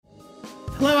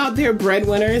Hello out there,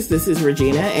 breadwinners. This is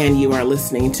Regina, and you are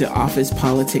listening to Office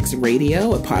Politics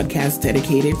Radio, a podcast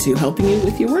dedicated to helping you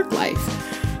with your work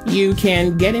life. You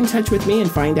can get in touch with me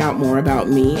and find out more about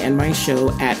me and my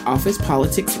show at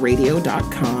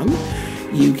officepoliticsradio.com.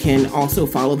 You can also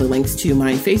follow the links to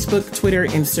my Facebook, Twitter,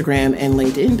 Instagram, and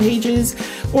LinkedIn pages,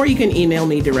 or you can email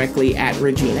me directly at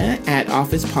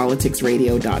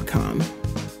regina@officepoliticsradio.com.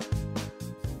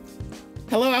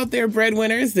 Hello out there,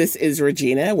 breadwinners. This is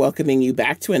Regina, welcoming you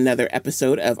back to another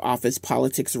episode of Office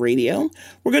Politics Radio.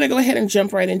 We're going to go ahead and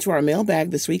jump right into our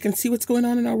mailbag this week and see what's going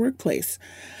on in our workplace.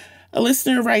 A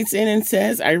listener writes in and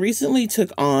says, I recently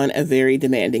took on a very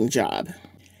demanding job.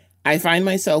 I find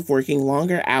myself working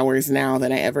longer hours now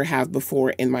than I ever have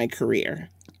before in my career.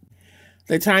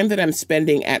 The time that I'm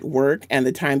spending at work and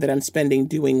the time that I'm spending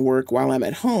doing work while I'm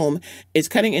at home is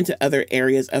cutting into other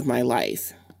areas of my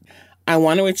life. I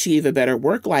want to achieve a better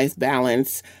work-life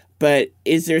balance, but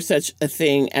is there such a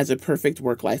thing as a perfect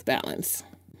work-life balance?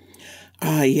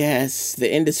 Yes,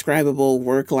 the indescribable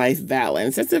work-life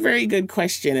balance. That's a very good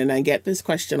question, and I get this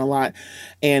question a lot,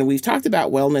 and we've talked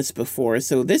about wellness before.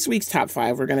 So this week's Top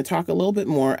 5, we're going to talk a little bit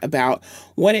more about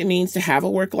what it means to have a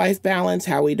work-life balance,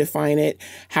 how we define it,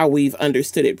 how we've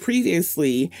understood it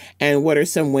previously, and what are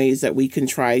some ways that we can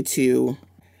try to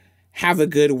have a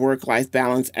good work-life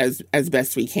balance as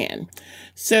best we can.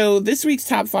 So this week's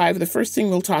Top 5, the first thing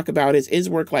we'll talk about is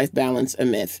work-life balance a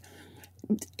myth?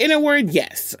 In a word,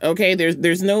 yes. Okay,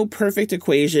 there's no perfect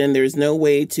equation. There's no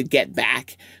way to get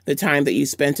back the time that you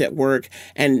spent at work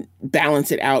and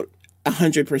balance it out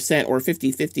 100% or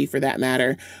 50-50 for that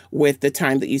matter with the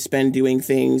time that you spend doing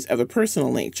things of a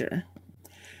personal nature.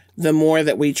 The more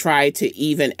that we try to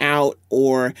even out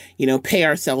or, pay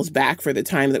ourselves back for the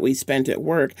time that we spent at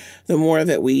work, the more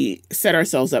that we set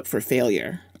ourselves up for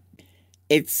failure.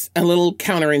 It's a little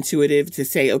counterintuitive to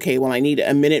say, okay, well, I need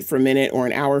a minute for minute or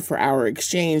an hour for hour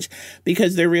exchange,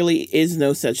 because there really is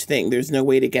no such thing. There's no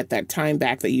way to get that time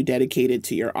back that you dedicated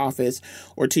to your office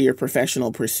or to your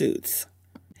professional pursuits.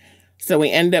 So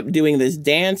we end up doing this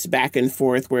dance back and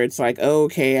forth where it's like, oh,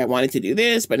 okay, I wanted to do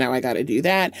this, but now I got to do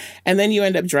that. And then you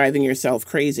end up driving yourself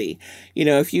crazy.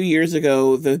 A few years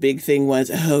ago, the big thing was,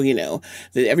 that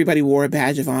everybody wore a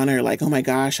badge of honor. Like, oh my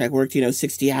gosh, I worked,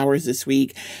 60 hours this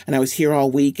week and I was here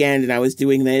all weekend and I was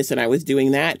doing this and I was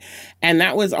doing that. And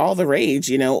that was all the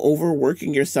rage,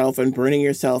 overworking yourself and burning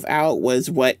yourself out was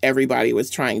what everybody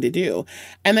was trying to do.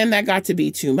 And then that got to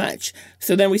be too much.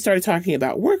 So then we started talking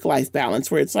about work-life balance,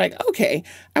 where it's like, okay,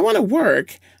 I want to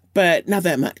work, but not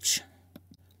that much.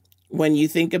 When you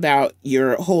think about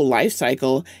your whole life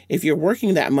cycle, if you're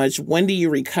working that much, when do you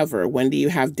recover? When do you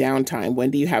have downtime?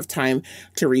 When do you have time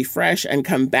to refresh and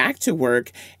come back to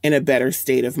work in a better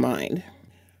state of mind?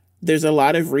 There's a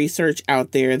lot of research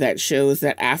out there that shows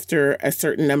that after a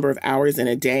certain number of hours in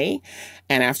a day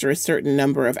and after a certain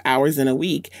number of hours in a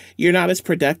week, you're not as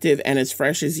productive and as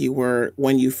fresh as you were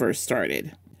when you first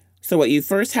started. So what you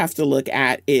first have to look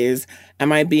at is,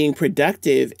 am I being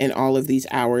productive in all of these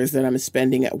hours that I'm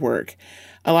spending at work?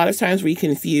 A lot of times we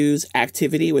confuse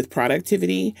activity with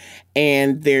productivity,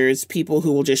 and there's people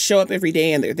who will just show up every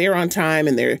day and they're there on time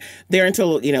and they're there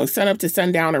until, sun up to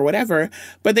sundown or whatever,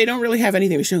 but they don't really have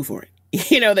anything to show for it.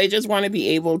 They just want to be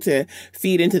able to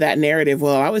feed into that narrative.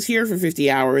 Well, I was here for 50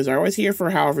 hours or I was here for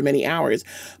however many hours.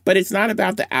 But it's not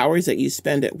about the hours that you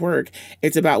spend at work.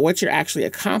 It's about what you're actually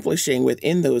accomplishing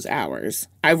within those hours.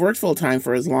 I've worked full time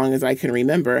for as long as I can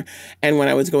remember. And when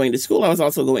I was going to school, I was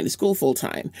also going to school full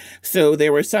time. So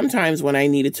there were some times when I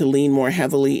needed to lean more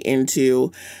heavily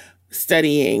into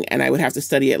studying, and I would have to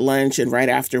study at lunch and right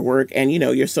after work, and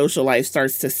your social life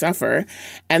starts to suffer.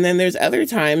 And then there's other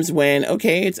times when,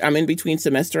 okay, I'm in between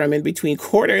semester, I'm in between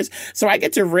quarters, so I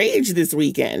get to rage this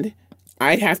weekend.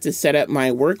 I'd have to set up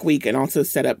my work week and also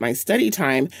set up my study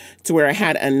time to where I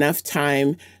had enough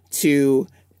time to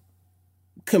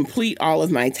complete all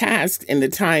of my tasks in the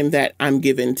time that I'm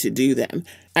given to do them.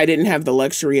 I didn't have the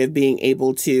luxury of being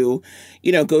able to,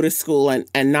 go to school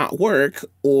and not work,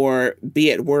 or be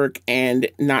at work and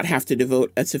not have to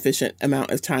devote a sufficient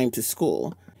amount of time to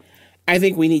school. I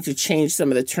think we need to change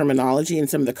some of the terminology and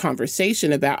some of the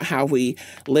conversation about how we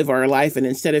live our life. And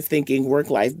instead of thinking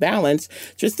work-life balance,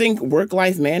 just think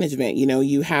work-life management.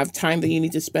 You have time that you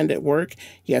need to spend at work.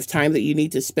 You have time that you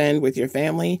need to spend with your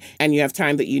family, and you have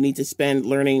time that you need to spend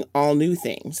learning all new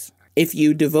things. If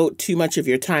you devote too much of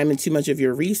your time and too much of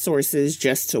your resources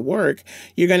just to work,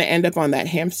 you're going to end up on that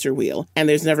hamster wheel. And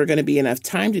there's never going to be enough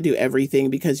time to do everything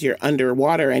because you're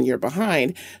underwater and you're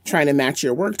behind trying to match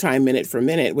your work time minute for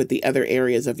minute with the other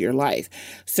areas of your life.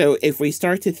 So if we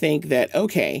start to think that,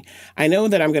 okay, I know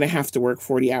that I'm going to have to work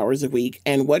 40 hours a week,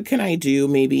 and what can I do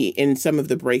maybe in some of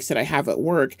the breaks that I have at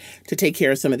work to take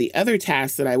care of some of the other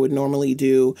tasks that I would normally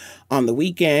do on the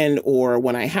weekend or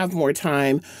when I have more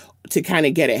time, to kind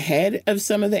of get ahead of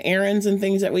some of the errands and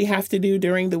things that we have to do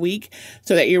during the week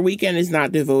so that your weekend is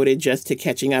not devoted just to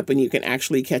catching up and you can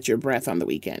actually catch your breath on the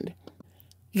weekend.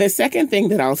 The second thing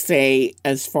that I'll say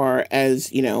as far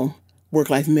as,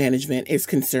 work-life management is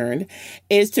concerned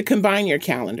is to combine your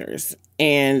calendars.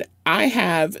 And I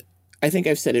think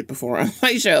I've said it before on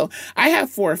my show, I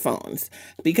have 4 phones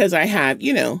because I have,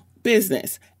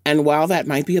 business. And while that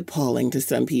might be appalling to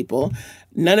some people,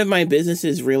 none of my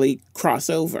businesses really cross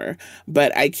over,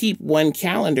 but I keep one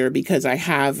calendar because I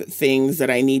have things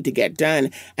that I need to get done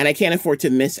and I can't afford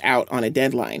to miss out on a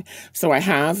deadline. So I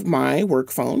have my work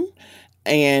phone,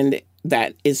 and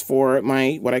that is for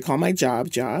what I call my job.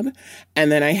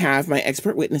 And then I have my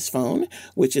expert witness phone,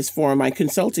 which is for my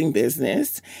consulting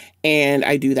business. And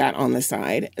I do that on the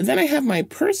side. Then I have my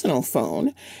personal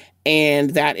phone.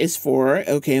 And that is for,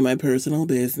 my personal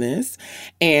business.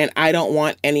 And I don't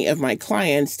want any of my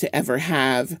clients to ever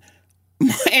have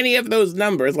any of those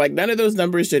numbers. Like, none of those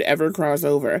numbers should ever cross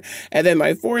over. And then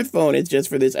my 4th phone is just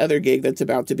for this other gig that's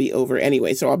about to be over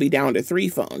anyway. So I'll be down to 3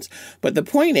 phones. But the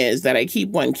point is that I keep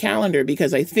one calendar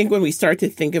because I think when we start to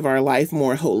think of our life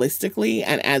more holistically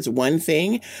and as one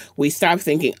thing, we stop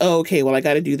thinking, I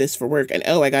got to do this for work, and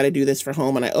I got to do this for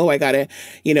home, and I got to,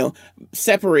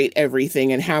 separate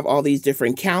everything and have all these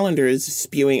different calendars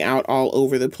spewing out all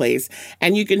over the place.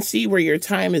 And you can see where your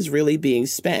time is really being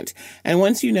spent. And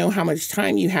once you know how much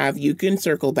time you have, you can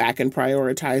circle back and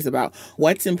prioritize about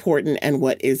what's important and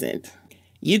what isn't.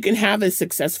 You can have a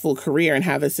successful career and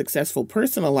have a successful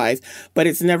personal life, but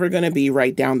it's never going to be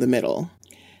right down the middle.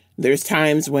 There's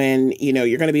times when,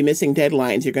 you're going to be missing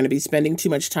deadlines. You're going to be spending too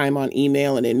much time on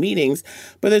email and in meetings.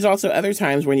 But there's also other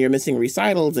times when you're missing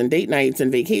recitals and date nights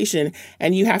and vacation,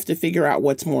 and you have to figure out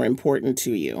what's more important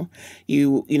to you.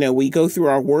 We go through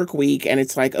our work week and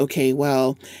it's like,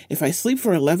 if I sleep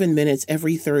for 11 minutes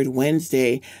every 3rd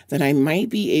Wednesday, then I might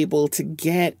be able to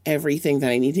get everything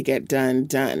that I need to get done.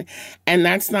 And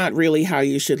that's not really how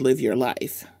you should live your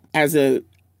life. As a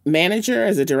manager,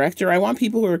 as a director, I want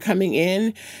people who are coming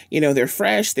in, they're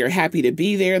fresh, they're happy to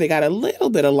be there, they got a little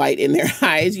bit of light in their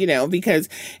eyes, because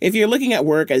if you're looking at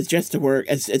work as just work,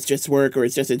 as it's just work, or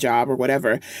it's just a job or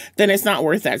whatever, then it's not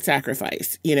worth that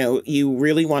sacrifice. You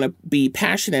really want to be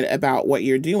passionate about what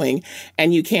you're doing,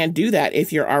 and you can't do that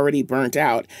if you're already burnt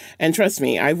out. And trust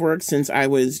me, I've worked since I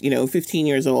was, 15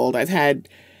 years old. I've had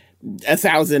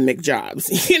 1,000 McJobs,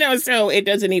 so it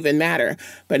doesn't even matter.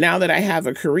 But now that I have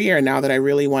a career, now that I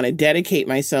really want to dedicate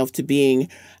myself to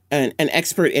being an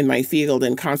expert in my field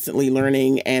and constantly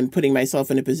learning and putting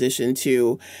myself in a position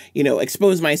to,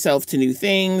 expose myself to new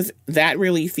things, that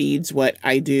really feeds what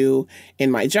I do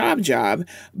in my job.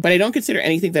 But I don't consider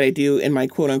anything that I do in my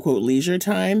quote unquote leisure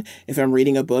time, if I'm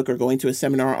reading a book or going to a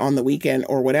seminar on the weekend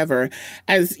or whatever,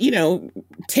 as,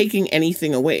 taking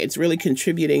anything away. It's really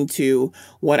contributing to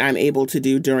what I'm able to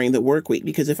do during the work week.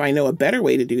 Because if I know a better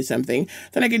way to do something,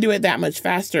 then I can do it that much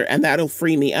faster, and that'll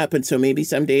free me up. And so maybe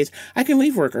some days I can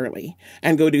leave work early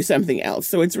and go do something else.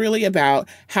 So it's really about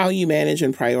how you manage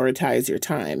and prioritize your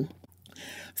time.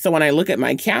 So when I look at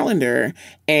my calendar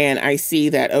and I see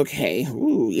that,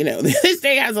 this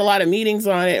day has a lot of meetings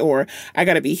on it, or I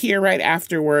got to be here right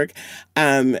after work,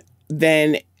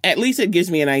 then at least it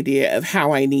gives me an idea of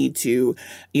how I need to,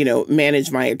 manage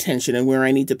my attention and where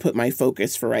I need to put my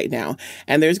focus for right now.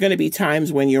 And there's going to be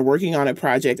times when you're working on a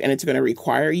project and it's going to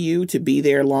require you to be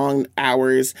there long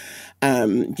hours,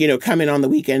 come in on the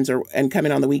weekends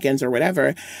or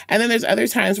whatever. And then there's other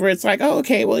times where it's like,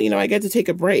 I get to take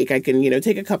a break. I can,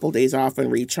 take a couple days off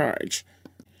and recharge.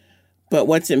 But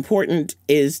what's important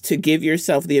is to give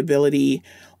yourself the ability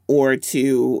or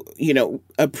to,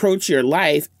 approach your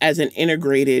life as an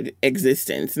integrated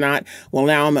existence, not,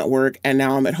 now I'm at work and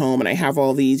now I'm at home and I have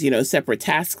all these, separate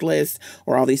task lists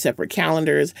or all these separate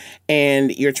calendars,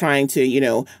 and you're trying to,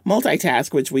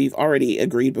 multitask, which we've already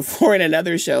agreed before in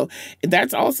another show.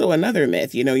 That's also another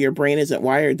myth. Your brain isn't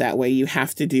wired that way. You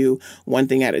have to do one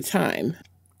thing at a time.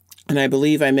 And I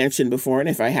believe I mentioned before, and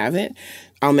if I haven't,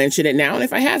 I'll mention it now. And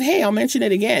if I have, hey, I'll mention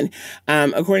it again.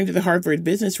 According to the Harvard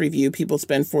Business Review, people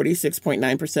spend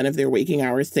 46.9% of their waking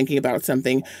hours thinking about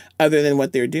something other than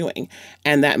what they're doing.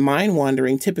 And that mind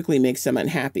wandering typically makes them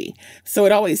unhappy. So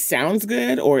it always sounds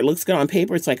good, or it looks good on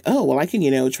paper. It's like, oh, well, I can,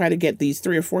 try to get these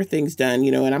 3 or 4 things done,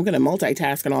 and I'm going to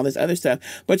multitask and all this other stuff.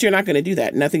 But you're not going to do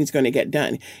that. Nothing's going to get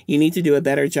done. You need to do a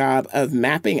better job of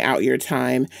mapping out your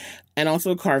time and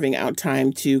also carving out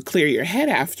time to clear your head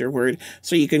afterward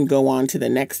so you can go on to the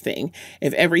next thing.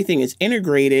 If everything is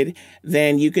integrated,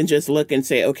 then you can just look and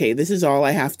say, okay, this is all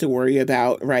I have to worry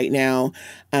about right now.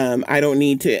 I don't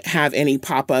need to have any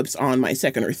pop-ups on my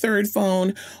second or third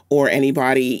phone or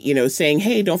anybody, saying,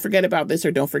 hey, don't forget about this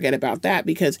or don't forget about that,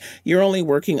 because you're only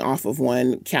working off of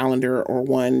one calendar or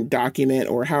one document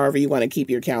or however you want to keep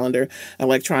your calendar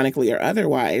electronically or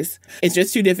otherwise. It's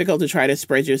just too difficult to try to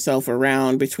spread yourself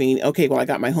around between, okay, well, I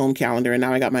got my home calendar and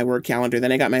now I got my work calendar,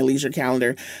 then I got my leisure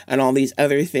calendar and all these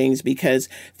other things, because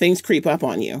things creep up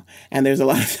on you. And there's a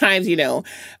lot of times,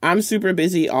 I'm super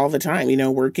busy all the time,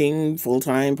 working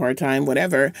full-time, part-time,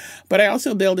 whatever. But I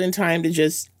also build in time to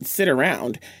just sit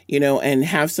around, and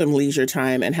have some leisure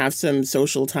time and have some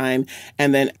social time.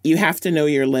 And then you have to know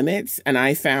your limits. And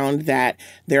I found that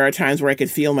there are times where I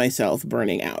could feel myself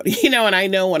burning out, and I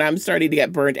know when I'm starting to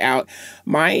get burnt out,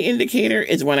 my indicator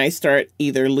is when I start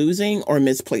either losing or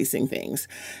misplacing things.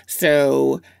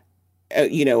 So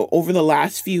over the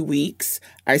last few weeks,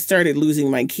 I started losing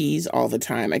my keys all the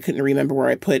time. I couldn't remember where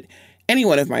I put any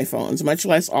one of my phones, much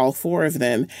less all 4 of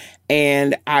them.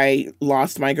 And I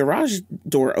lost my garage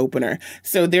door opener.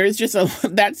 So there's just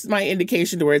that's my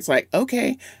indication to where it's like,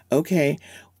 okay,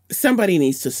 somebody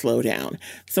needs to slow down.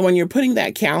 So when you're putting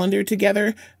that calendar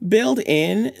together, build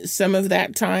in some of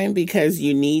that time, because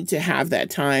you need to have that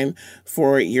time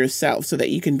for yourself so that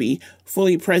you can be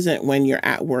fully present when you're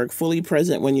at work, fully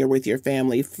present when you're with your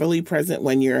family, fully present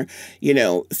when you're,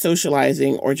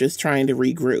 socializing or just trying to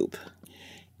regroup.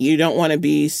 You don't want to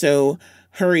be so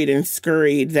hurried and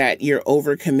scurried that you're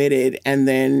overcommitted and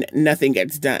then nothing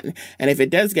gets done. And if it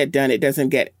does get done, it doesn't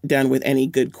get done with any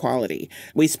good quality.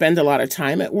 We spend a lot of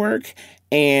time at work.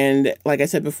 And like I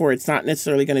said before, it's not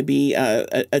necessarily going to be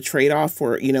a trade-off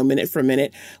for, minute for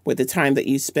minute with the time that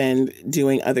you spend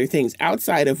doing other things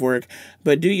outside of work.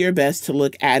 But do your best to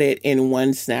look at it in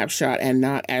one snapshot and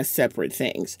not as separate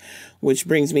things, which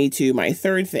brings me to my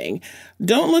third thing.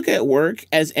 Don't look at work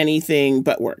as anything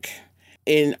but work.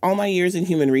 In all my years in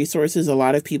human resources, a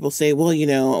lot of people say, well,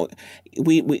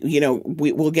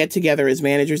 we'll get together as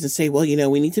managers and say, well,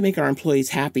 we need to make our employees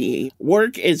happy.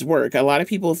 Work is work. A lot of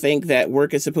people think that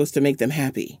work is supposed to make them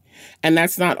happy. And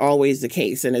that's not always the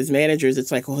case. And as managers,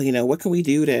 it's like, well, what can we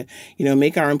do to,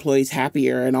 make our employees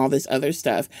happier and all this other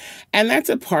stuff. And that's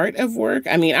a part of work.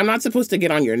 I mean, I'm not supposed to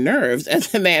get on your nerves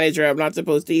as a manager. I'm not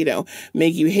supposed to,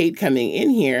 make you hate coming in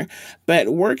here. But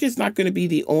work is not going to be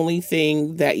the only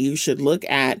thing that you should look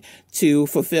at to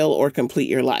fulfill or complete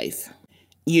your life.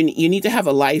 You need to have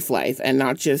a life and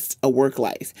not just a work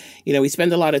life. We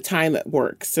spend a lot of time at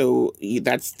work. So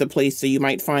that's the place. So you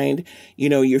might find,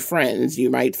 your friends, you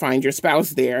might find your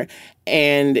spouse there,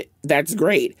 and that's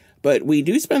great. But we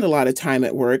do spend a lot of time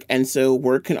at work, and so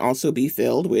work can also be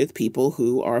filled with people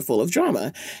who are full of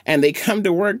drama. And they come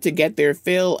to work to get their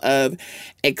fill of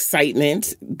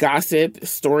excitement, gossip,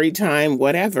 story time,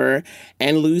 whatever,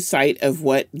 and lose sight of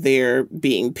what they're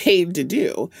being paid to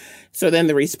do. So then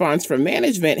the response from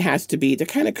management has to be to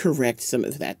kind of correct some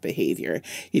of that behavior,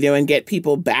 and get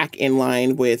people back in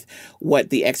line with what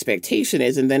the expectation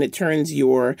is. And then it turns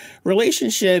your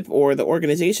relationship or the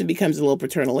organization becomes a little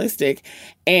paternalistic.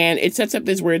 And it sets up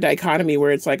this weird dichotomy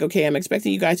where it's like, okay, I'm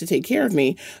expecting you guys to take care of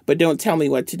me, but don't tell me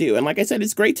what to do. And like I said,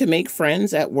 it's great to make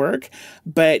friends at work,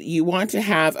 but you want to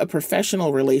have a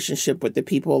professional relationship with the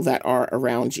people that are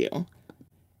around you.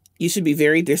 You should be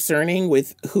very discerning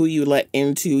with who you let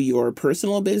into your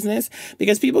personal business,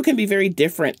 because people can be very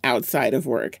different outside of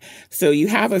work. So you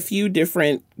have a few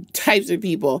different types of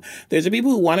people. There's the people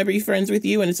who want to be friends with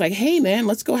you, and it's like, hey, man,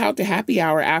 let's go out to happy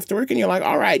hour after work. And you're like,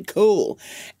 all right, cool.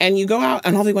 And you go out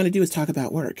and all they want to do is talk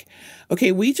about work.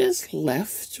 Okay, we just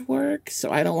left work,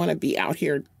 so I don't want to be out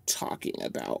here talking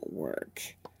about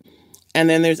work. And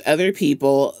then there's other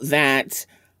people that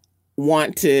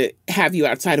want to have you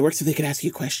outside of work so they could ask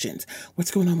you questions. What's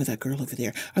going on with that girl over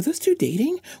there? Are those two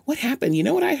dating? What happened? You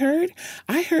know what I heard?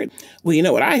 Well, you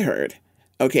know what I heard?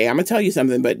 Okay, I'm going to tell you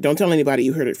something, but don't tell anybody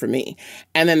you heard it from me.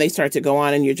 And then they start to go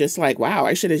on and you're just like, wow,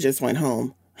 I should have just went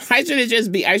home.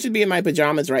 I should be in my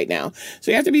pajamas right now.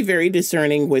 So you have to be very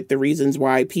discerning with the reasons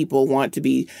why people want to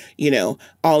be,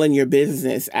 all in your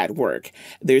business at work.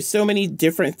 There's so many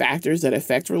different factors that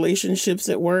affect relationships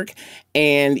at work,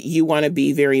 and you want to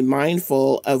be very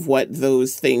mindful of what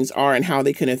those things are and how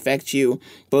they can affect you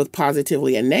both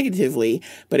positively and negatively.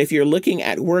 But if you're looking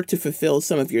at work to fulfill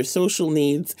some of your social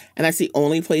needs, and that's the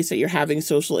only place that you're having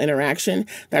social interaction,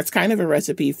 that's kind of a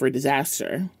recipe for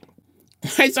disaster.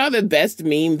 I saw the best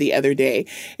meme the other day.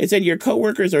 It said, your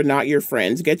coworkers are not your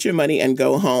friends. Get your money and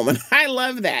go home. And I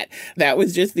love that. That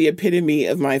was just the epitome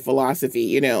of my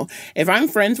philosophy. If I'm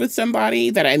friends with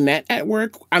somebody that I met at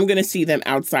work, I'm going to see them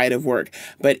outside of work.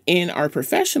 But in our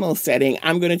professional setting,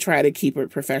 I'm going to try to keep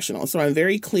it professional. So I'm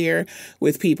very clear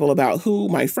with people about who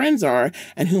my friends are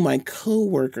and who my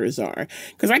coworkers are.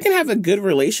 Because I can have a good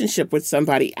relationship with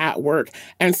somebody at work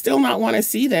and still not want to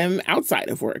see them outside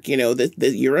of work.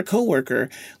 You're a coworker.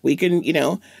 We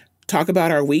can, talk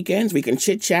about our weekends. We can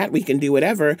chit chat. We can do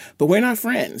whatever, but we're not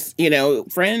friends.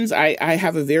 Friends, I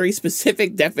have a very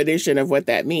specific definition of what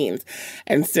that means.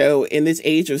 And so in this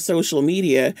age of social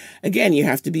media, again, you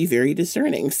have to be very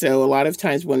discerning. So a lot of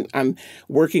times when I'm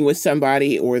working with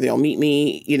somebody or they'll meet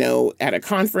me, at a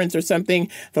conference or something,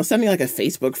 they'll send me like a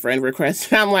Facebook friend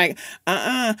request. And I'm like,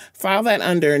 file that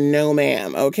under no,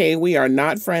 ma'am. Okay. We are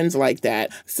not friends like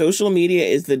that. Social media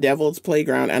is the devil's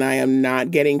playground, and I am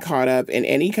not getting caught up in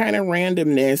any kind of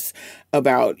randomness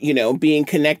about, being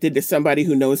connected to somebody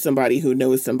who knows somebody who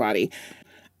knows somebody.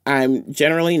 I'm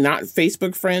generally not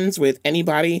Facebook friends with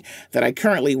anybody that I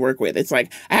currently work with. It's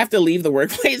like I have to leave the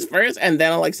workplace first, and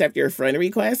then I'll accept your friend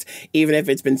request, even if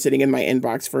it's been sitting in my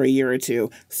inbox for a year or two.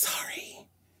 Sorry.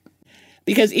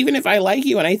 Because even if I like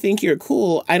you and I think you're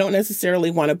cool, I don't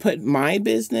necessarily want to put my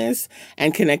business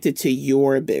and connect it to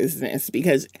your business,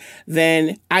 because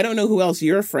then I don't know who else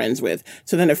you're friends with.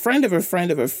 So then a friend of a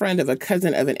friend of a friend of a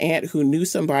cousin of an aunt who knew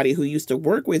somebody who used to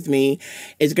work with me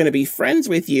is going to be friends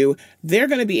with you. They're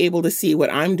going to be able to see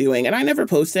what I'm doing. And I never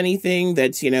post anything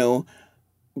that's,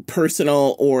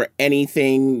 personal or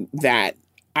anything that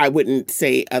I wouldn't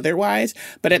say otherwise.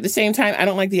 But at the same time, I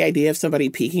don't like the idea of somebody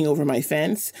peeking over my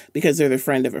fence because they're the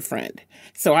friend of a friend.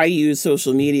 So I use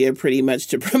social media pretty much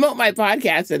to promote my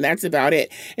podcast, and that's about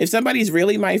it. If somebody's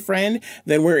really my friend,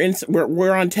 then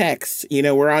we're on text,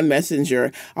 we're on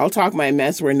Messenger. I'll talk my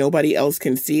mess where nobody else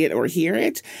can see it or hear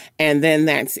it, and then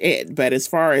that's it. But as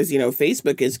far as,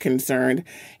 Facebook is concerned,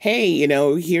 hey,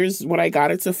 here's what I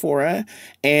got at Sephora,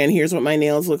 and here's what my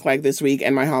nails look like this week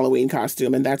and my Halloween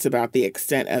costume, and that's about the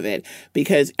extent of it.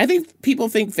 Because I think people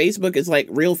think Facebook is like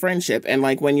real friendship, and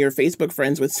like when you're Facebook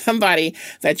friends with somebody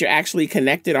that you're actually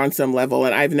connected on some level.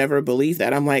 And I've never believed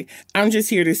that. I'm like, I'm just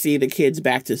here to see the kids'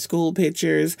 back to school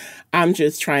pictures. I'm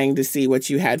just trying to see what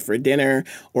you had for dinner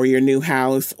or your new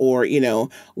house, or,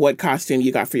 what costume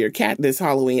you got for your cat this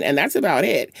Halloween. And that's about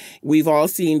it. We've all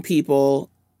seen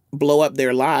people blow up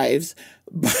their lives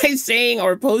by saying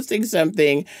or posting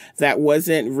something that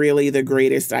wasn't really the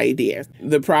greatest idea.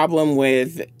 The problem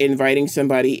with inviting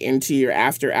somebody into your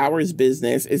after hours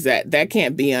business is that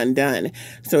can't be undone.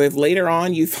 So if later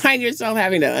on you find yourself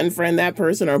having to unfriend that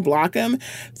person or block them,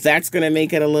 that's going to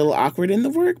make it a little awkward in the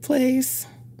workplace.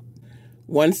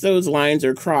 Once those lines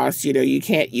are crossed, you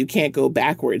can't go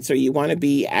backwards. So you want to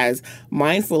be as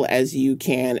mindful as you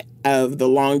can of the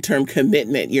long-term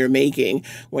commitment you're making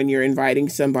when you're inviting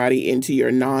somebody into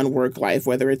your non-work life,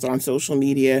 whether it's on social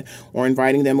media or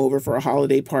inviting them over for a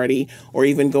holiday party or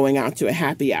even going out to a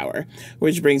happy hour.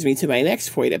 Which brings me to my next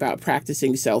point about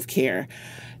practicing self-care.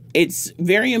 It's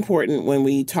very important when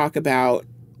we talk about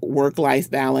work-life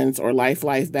balance or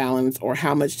life-life balance, or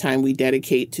how much time we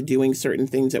dedicate to doing certain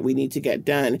things that we need to get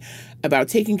done, about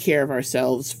taking care of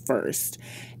ourselves first.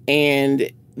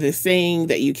 And the saying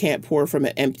that you can't pour from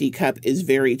an empty cup is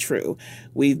very true.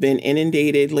 We've been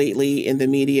inundated lately in the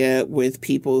media with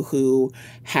people who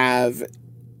have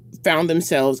found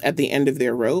themselves at the end of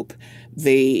their rope.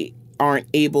 They aren't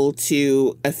able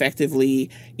to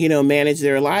effectively, manage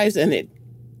their lives, and it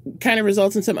kind of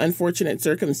results in some unfortunate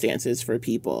circumstances for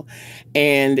people.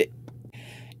 And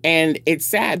it's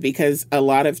sad because a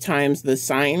lot of times the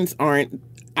signs aren't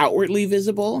outwardly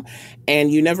visible, and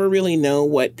you never really know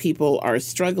what people are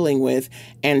struggling with.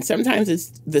 And sometimes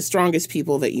it's the strongest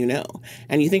people that you know.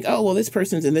 And you think, oh, well, this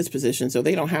person's in this position, so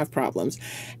they don't have problems.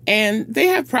 And they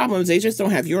have problems, they just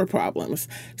don't have your problems.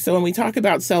 So when we talk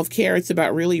about self-care, it's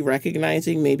about really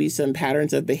recognizing maybe some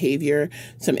patterns of behavior,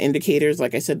 some indicators.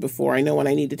 Like I said before, I know when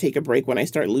I need to take a break when I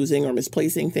start losing or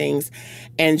misplacing things,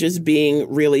 and just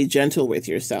being really gentle with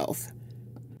yourself.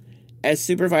 as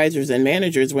supervisors and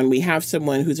managers, when we have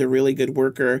someone who's a really good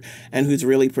worker and who's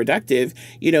really productive,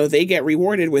 they get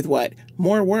rewarded with what?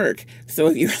 More work. So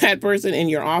if you're that person in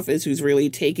your office who's really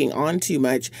taking on too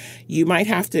much, you might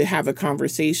have to have a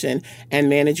conversation and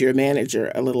manage your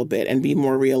manager a little bit and be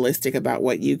more realistic about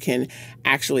what you can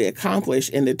actually accomplish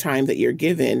in the time that you're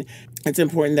given. It's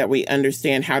important that we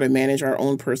understand how to manage our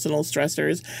own personal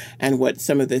stressors and what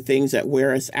some of the things that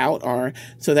wear us out are,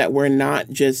 so that we're not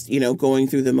just, going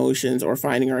through the motions or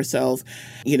finding ourselves,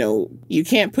 you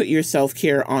can't put your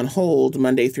self-care on hold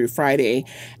Monday through Friday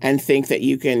and think that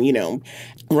you can,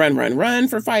 run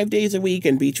for 5 days a week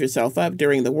and beat yourself up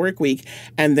during the work week.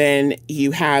 And then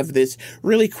you have this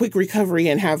really quick recovery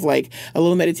and have like a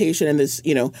little meditation and this,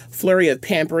 flurry of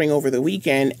pampering over the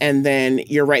weekend. And then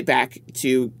you're right back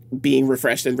to being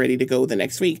refreshed and ready to go the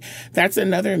next week. That's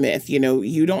another myth.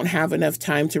 You don't have enough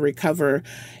time to recover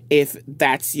if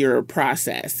that's your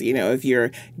process. If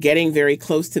you're getting very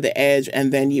close to the edge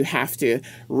and then you have to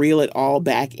reel it all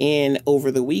back in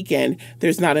over the weekend,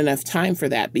 there's not enough time for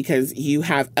that because you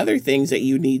have other things that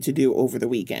you need to do over the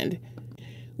weekend.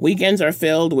 Weekends are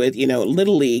filled with,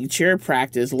 little league, cheer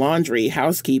practice, laundry,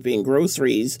 housekeeping,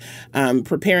 groceries,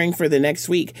 preparing for the next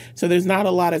week. So there's not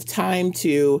a lot of time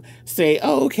to say,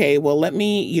 oh, okay, well, let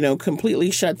me, completely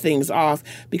shut things off,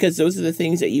 because those are the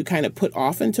things that you kind of put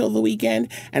off until the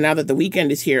weekend. And now that the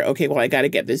weekend is here, okay, well, I got to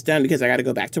get this done because I got to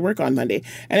go back to work on Monday.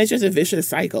 And it's just a vicious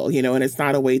cycle, and it's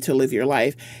not a way to live your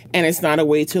life. And it's not a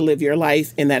way to live your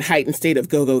life in that heightened state of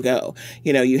go, go, go.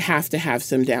 You have to have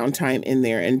some downtime in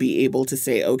there and be able to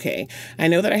say, okay, I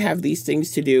know that I have these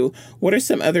things to do. What are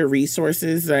some other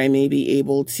resources that I may be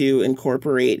able to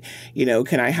incorporate?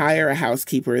 Can I hire a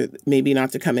housekeeper, maybe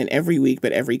not to come in every week,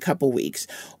 but every couple weeks?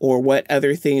 Or what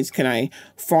other things can I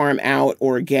farm out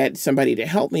or get somebody to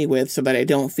help me with so that I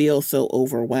don't feel so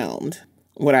overwhelmed?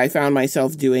 What I found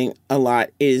myself doing a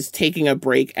lot is taking a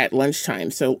break at lunchtime.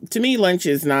 So to me, lunch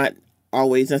is not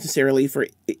always necessarily for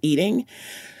eating.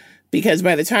 Because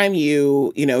by the time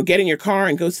you get in your car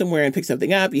and go somewhere and pick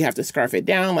something up, you have to scarf it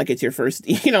down like it's your first,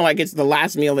 like it's the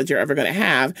last meal that you're ever going to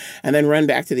have, and then run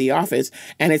back to the office.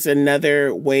 And it's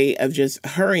another way of just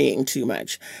hurrying too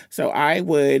much. So I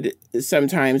would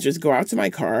sometimes just go out to my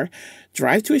car,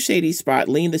 drive to a shady spot,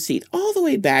 lean the seat all the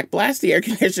way back, blast the air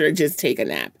conditioner, and just take a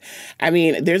nap. I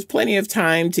mean, there's plenty of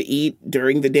time to eat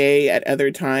during the day at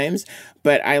other times,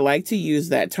 but I like to use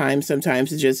that time sometimes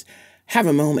to just have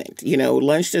a moment.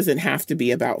 Lunch doesn't have to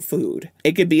be about food.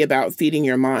 It could be about feeding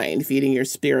your mind, feeding your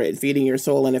spirit, feeding your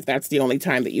soul. And if that's the only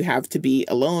time that you have to be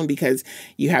alone because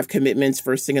you have commitments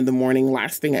first thing in the morning,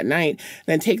 last thing at night,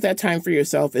 then take that time for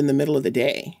yourself in the middle of the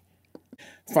day.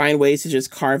 Find ways to just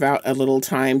carve out a little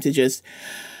time to just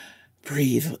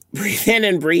breathe in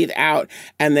and breathe out,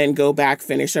 and then go back,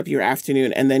 finish up your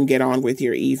afternoon, and then get on with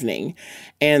your evening.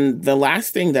 And the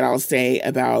last thing that I'll say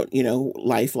about,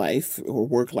 life or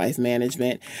work-life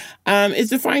management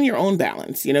is to find your own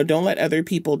balance. Don't let other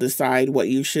people decide what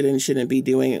you should and shouldn't be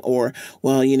doing, or,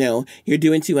 well, you're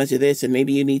doing too much of this and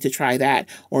maybe you need to try that,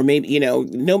 or maybe,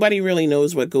 nobody really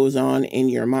knows what goes on in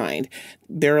your mind.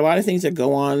 There are a lot of things that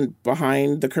go on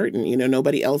behind the curtain.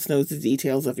 Nobody else knows the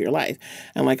details of your life.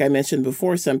 And like I mentioned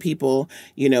before, some people,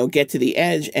 get to the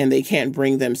edge and they can't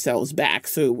bring themselves back.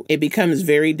 So it becomes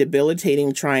very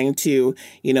debilitating trying to,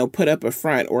 put up a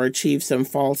front or achieve some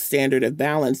false standard of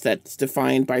balance that's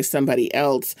defined by somebody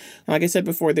else. Like I said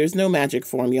before, there's no magic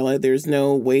formula. There's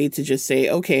no way to just say,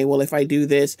 okay, well, if I do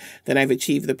this, then I've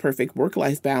achieved the perfect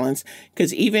work-life balance.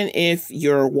 Because even if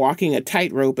you're walking a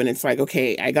tightrope and it's like,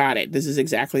 okay, I got it, this is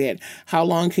exactly it, how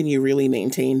long can you really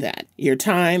maintain that? Your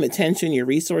time, attention, your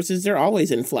resources, they're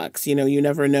always in flux. You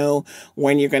never know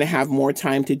when you're going to have more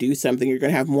time to do something. You're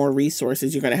going to have more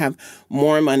resources. You're going to have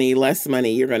more money, less money.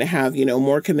 You're going to have,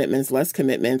 more commitments, less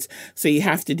commitments. So you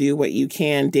have to do what you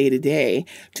can day to day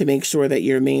to make sure that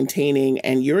you're maintaining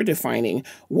and you're defining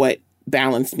what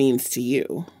balance means to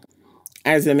you.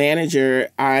 As a manager,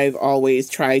 I've always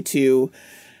tried to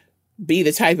be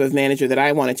the type of manager that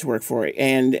I wanted to work for.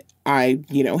 And I,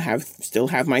 still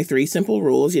have my 3 simple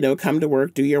rules, come to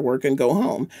work, do your work, and go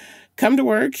home. Come to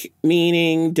work,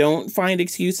 meaning don't find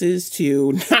excuses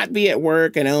to not be at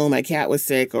work and, oh, my cat was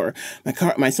sick or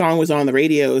my song was on the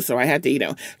radio, so I had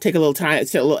to, take a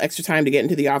little extra time to get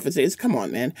into the office. It's, come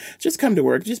on, man, just come to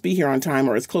work, just be here on time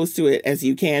or as close to it as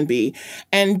you can be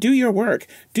and do your work.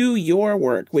 Do your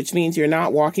work, which means you're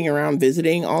not walking around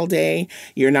visiting all day.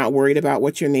 You're not worried about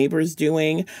what your neighbor's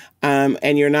doing.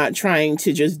 And you're not trying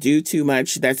to just do too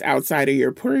much that's outside of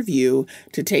your purview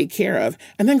to take care of,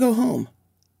 and then go home.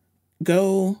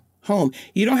 Go home.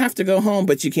 You don't have to go home,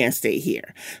 but you can't stay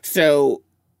here. So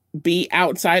be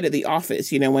outside of the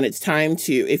office, when it's time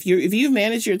to, if you've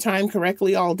managed your time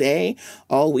correctly all day,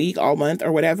 all week, all month,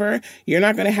 or whatever, you're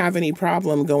not going to have any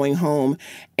problem going home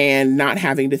and not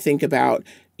having to think about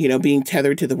being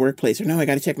tethered to the workplace, or no, I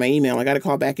got to check my email, I got to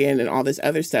call back in and all this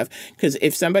other stuff. Because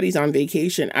if somebody's on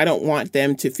vacation, I don't want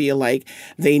them to feel like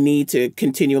they need to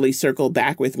continually circle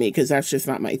back with me, because that's just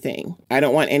not my thing. I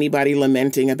don't want anybody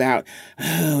lamenting about,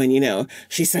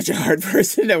 she's such a hard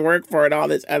person to work for and all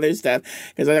this other stuff.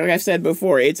 Because like I've said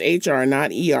before, it's HR,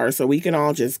 not ER. So we can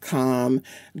all just calm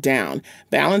down.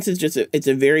 Balance is it's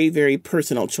a very, very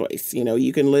personal choice.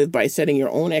 You can live by setting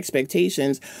your own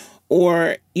expectations,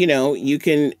 or, you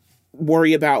can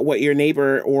worry about what your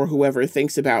neighbor or whoever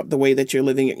thinks about the way that you're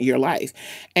living your life.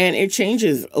 And it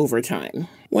changes over time.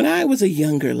 When I was a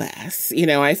younger lass,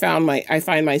 I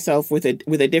find myself with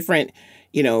a different,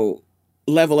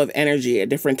 level of energy, a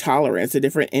different tolerance, a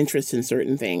different interest in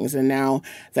certain things. And now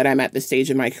that I'm at the stage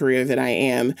in my career that I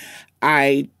am,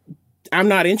 I'm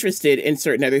not interested in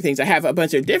certain other things. I have a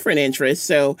bunch of different interests.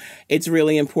 So it's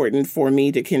really important for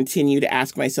me to continue to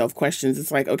ask myself questions.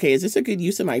 It's like, okay, is this a good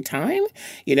use of my time?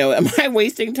 Am I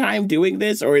wasting time doing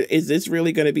this? Or is this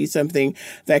really going to be something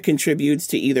that contributes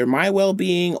to either my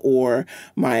well-being or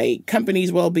my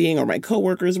company's well-being or my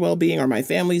coworkers' well-being or my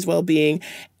family's well-being?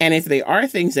 And if they are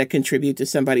things that contribute to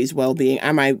somebody's well-being,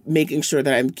 am I making sure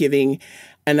that I'm giving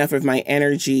enough of my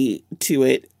energy to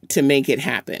it to make it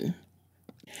happen?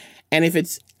 And if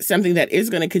it's something that is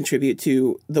going to contribute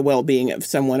to the well-being of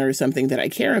someone or something that I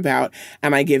care about,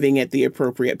 am I giving it the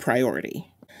appropriate priority?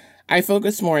 I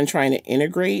focus more on trying to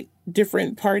integrate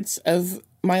different parts of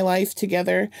my life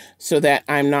together so that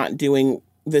I'm not doing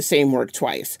the same work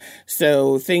twice.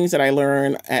 So things that I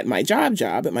learn at my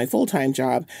at my full-time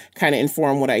job, kind of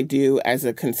inform what I do as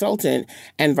a consultant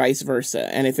and vice versa.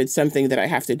 And if it's something that I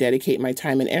have to dedicate my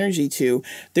time and energy to,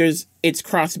 it's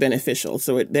cross-beneficial.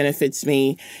 So it benefits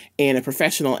me in a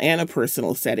professional and a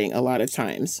personal setting a lot of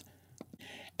times.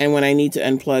 And when I need to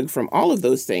unplug from all of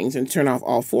those things and turn off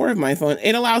all four of my phone,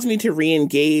 it allows me to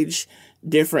re-engage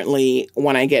differently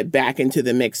when I get back into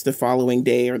the mix the following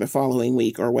day or the following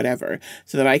week or whatever,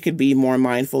 so that I could be more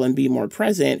mindful and be more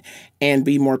present and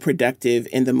be more productive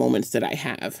in the moments that I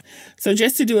have. So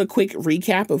just to do a quick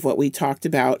recap of what we talked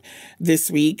about this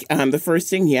week, the first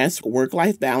thing, yes,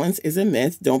 work-life balance is a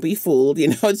myth. Don't be fooled,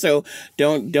 so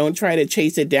don't try to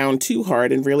chase it down too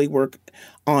hard and really work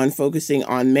on focusing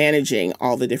on managing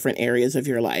all the different areas of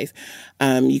your life.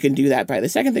 You can do that by the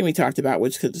second thing we talked about,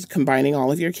 which is combining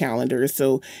all of your calendars.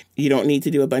 So you don't need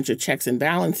to do a bunch of checks and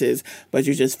balances, but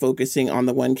you're just focusing on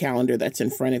the one calendar that's in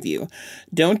front of you.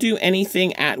 Don't do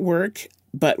anything at work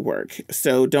but work.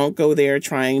 So don't go there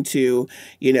trying to,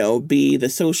 be the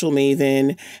social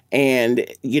maven and,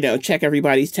 check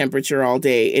everybody's temperature all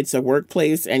day. It's a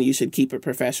workplace and you should keep it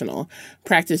professional.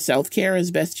 Practice self-care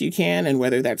as best you can. And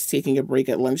whether that's taking a break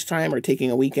at lunchtime or taking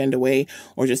a weekend away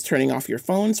or just turning off your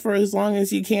phones for as long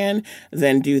as you can,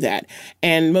 then do that.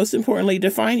 And most importantly,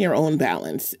 define your own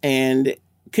balance and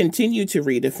continue to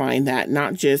redefine that,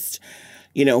 not just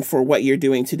for what you're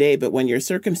doing today, but when your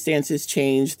circumstances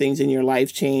change, things in your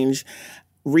life change,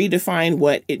 redefine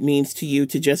what it means to you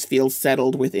to just feel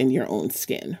settled within your own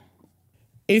skin.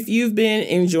 If you've been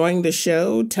enjoying the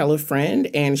show, tell a friend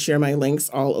and share my links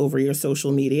all over your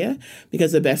social media,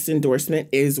 because the best endorsement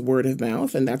is word of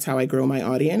mouth, and that's how I grow my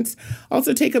audience.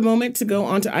 Also, take a moment to go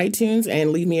onto iTunes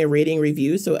and leave me a rating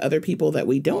review so other people that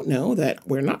we don't know, that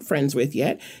we're not friends with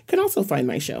yet, can also find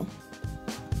my show.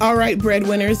 All right,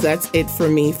 breadwinners, that's it for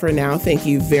me for now. Thank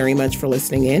you very much for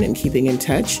listening in and keeping in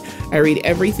touch. I read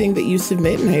everything that you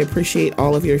submit, and I appreciate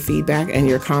all of your feedback and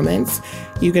your comments.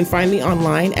 You can find me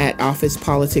online at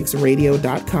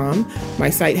officepoliticsradio.com. My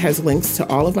site has links to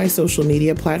all of my social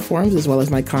media platforms as well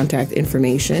as my contact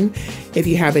information. If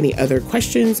you have any other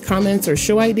questions, comments, or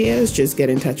show ideas, just get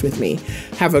in touch with me.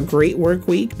 Have a great work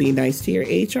week. Be nice to your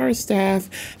HR staff.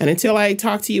 And until I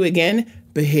talk to you again,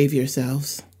 behave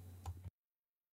yourselves.